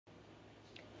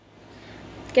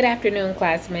Good afternoon,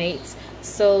 classmates.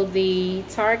 So the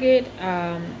target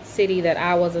city that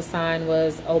I was assigned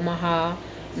was Omaha,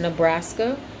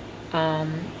 Nebraska.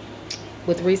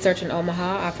 With research in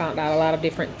Omaha, I found out a lot of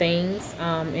different things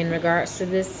in regards to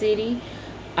this city.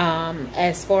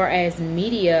 As far as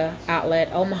media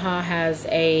outlet, Omaha has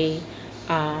a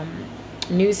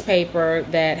newspaper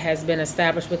that has been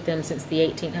established with them since the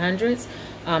 1800s.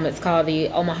 It's called the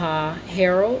Omaha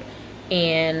Herald.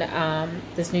 And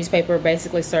this newspaper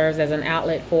basically serves as an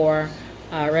outlet for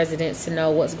residents to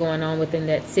know what's going on within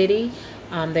that city.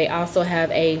 They also have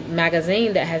a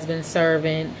magazine that has been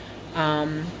serving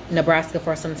Nebraska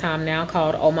for some time now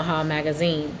called Omaha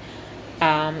Magazine.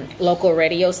 Local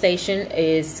radio station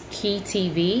is Key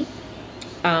TV.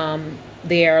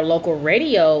 Their local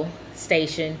radio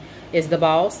station is The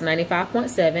Boss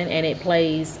 95.7, and it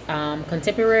plays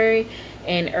contemporary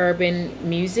and urban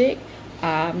music.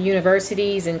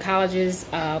 Universities and colleges,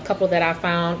 a couple that I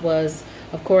found was,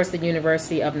 of course, the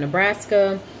University of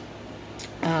Nebraska,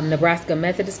 Nebraska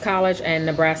Methodist College, and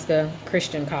Nebraska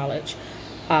Christian College.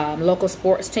 Local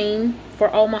sports team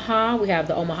for Omaha, we have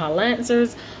the Omaha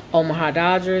Lancers, Omaha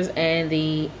Dodgers, and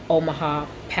the Omaha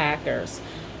Packers.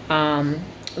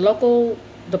 Local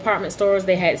department stores,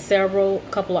 they had several.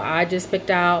 A couple I just picked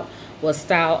out was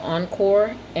Style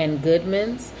Encore and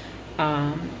Goodman's.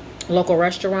 Local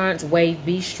restaurants, Wave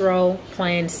Bistro,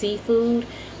 Planned Seafood.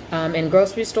 In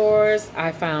grocery stores,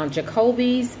 I found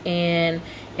Jacoby's and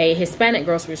a Hispanic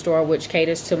grocery store which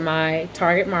caters to my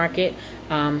target market,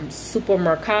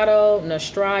 Supermercado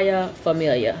Nostraya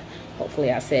Familia.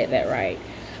 Hopefully I said that right.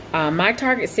 My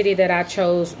target city that I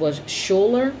chose was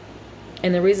Schuler.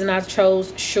 And the reason I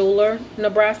chose Schuler,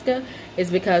 Nebraska is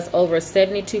because over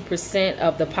 72%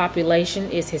 of the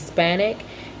population is Hispanic.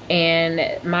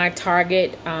 And my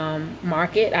target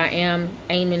market, I am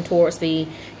aiming towards the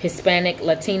Hispanic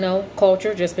Latino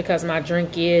culture just because my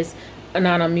drink is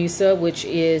Ananamusa, which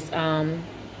is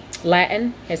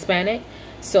Latin, Hispanic.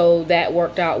 So that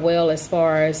worked out well as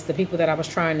far as the people that I was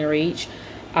trying to reach.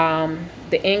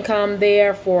 The income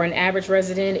there for an average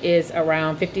resident is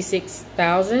around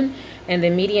 $56,000, and the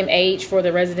median age for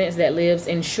the residents that lives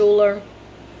in Schuler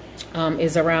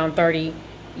is around 30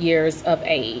 years of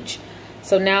age.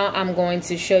 So now I'm going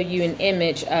to show you an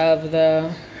image of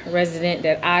the resident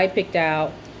that I picked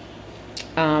out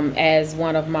as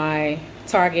one of my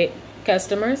target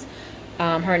customers.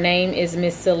 Her name is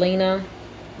Miss Selena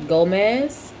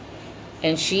Gomez,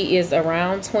 and she is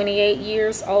around 28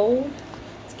 years old.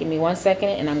 Just give me 1 second,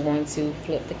 and I'm going to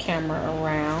flip the camera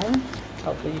around.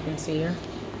 Hopefully you can see her.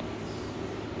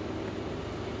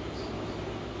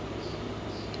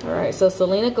 All right, so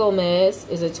Selena Gomez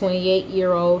is a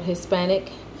 28-year-old Hispanic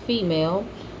female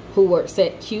who works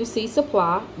at QC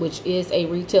Supply, which is a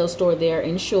retail store there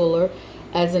in Schuler,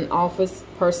 as an office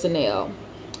personnel.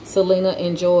 Selena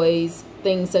enjoys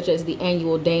things such as the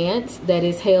annual dance that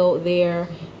is held there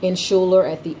in Schuler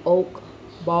at the Oak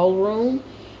Ballroom.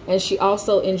 And she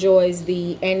also enjoys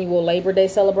the annual Labor Day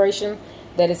celebration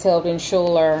that is held in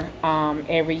Schuler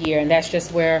every year. And that's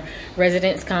just where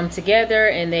residents come together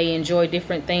and they enjoy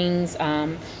different things,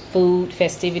 food,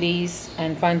 festivities,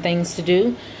 and fun things to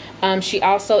do. She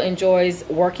also enjoys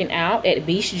working out at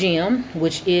Beach Gym,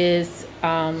 which is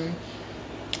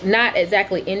not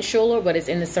exactly in Schuler, but it's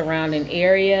in the surrounding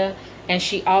area. And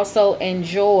she also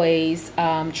enjoys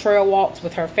trail walks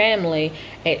with her family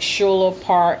at Schuler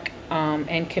Park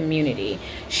and Community.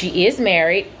 She is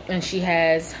married and she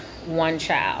has one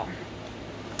child.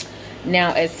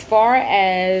 Now, as far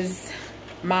as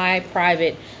my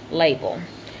private label,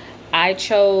 I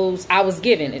was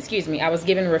given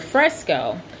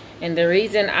Refresco. And the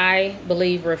reason I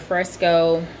believe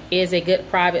Refresco is a good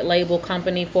private label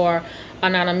company for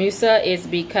Ananamusa is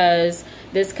because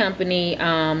this company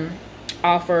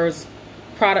offers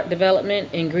product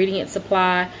development, ingredient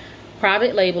supply,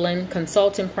 private labeling,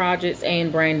 consulting projects,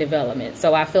 and brand development.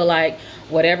 So I feel like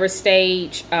whatever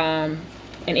stage an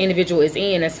individual is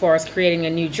in as far as creating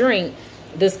a new drink,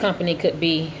 this company could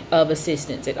be of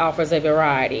assistance. It offers a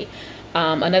variety.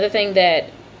 Another thing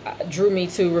that drew me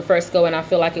to Refresco, and I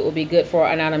feel like it will be good for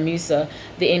Ananamusa,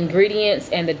 the ingredients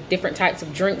and the different types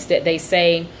of drinks that they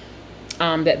say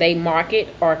that they market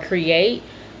or create,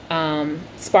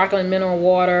 sparkling mineral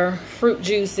water, fruit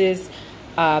juices,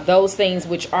 those things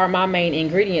which are my main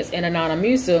ingredients in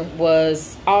Ananamusa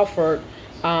was offered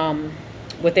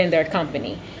within their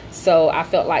company. So I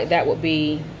felt like that would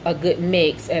be a good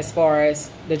mix as far as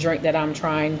the drink that I'm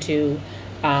trying to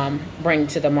bring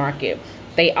to the market.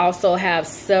 They also have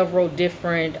several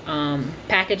different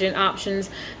packaging options.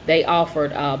 They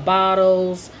offered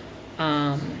bottles,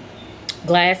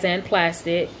 glass and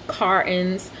plastic,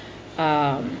 cartons,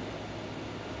 and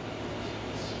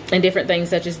different things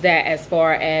such as that as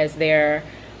far as their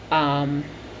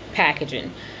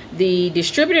packaging. The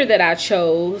distributor that I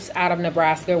chose out of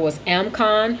Nebraska was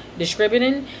Amcon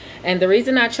Distributing, and the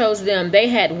reason I chose them, they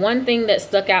had one thing that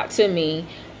stuck out to me.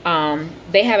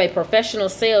 They have a professional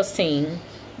sales team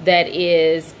that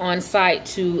is on site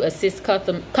to assist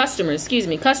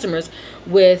customers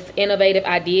with innovative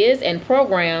ideas and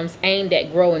programs aimed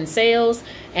at growing sales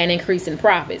and increasing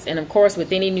profits. And of course,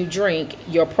 with any new drink,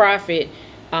 your profit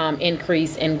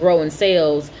increase and growing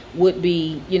sales would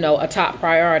be, you know, a top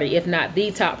priority, if not the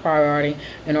top priority,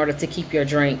 in order to keep your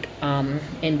drink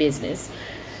in business.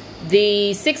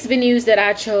 The 6 venues that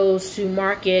I chose to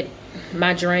market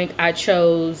my drink, I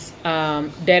chose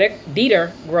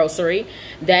Dieter Grocery.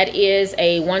 That is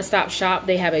a one-stop shop.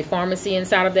 They have a pharmacy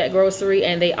inside of that grocery,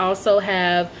 and they also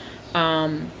have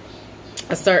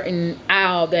a certain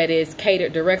aisle that is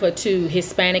catered directly to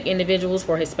Hispanic individuals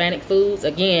for Hispanic foods.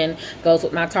 Again, goes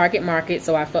with my target market,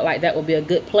 so I felt like that would be a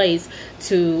good place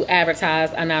to advertise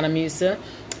Anana Musa.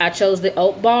 I chose the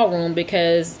Oak Ballroom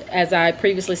because, as I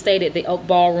previously stated, the Oak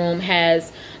Ballroom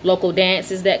has local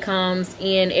dances that comes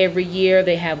in every year.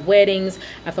 They have weddings.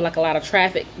 I feel like a lot of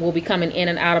traffic will be coming in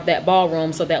and out of that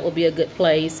ballroom, so that will be a good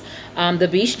place. The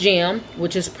Beach Gym,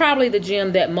 which is probably the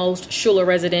gym that most Schuler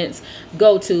residents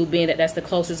go to, being that that's the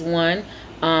closest one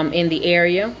in the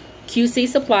area. QC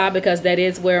Supply, because that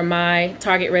is where my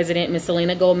target resident, Miss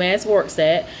Selena Gomez, works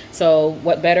at. So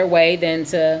what better way than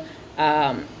to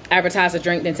advertise a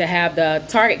drink than to have the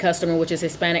target customer, which is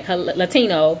Hispanic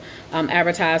Latino,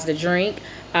 advertise the drink.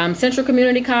 Central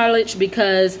Community College,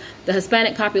 because the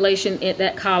Hispanic population at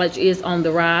that college is on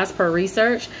the rise per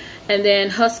research. And then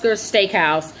Husker's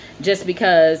Steakhouse, just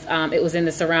because it was in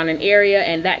the surrounding area,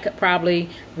 and that could probably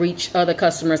reach other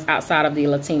customers outside of the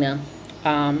Latina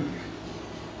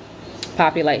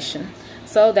population.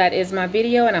 So that is my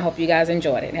video, and I hope you guys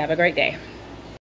enjoyed it. Have a great day.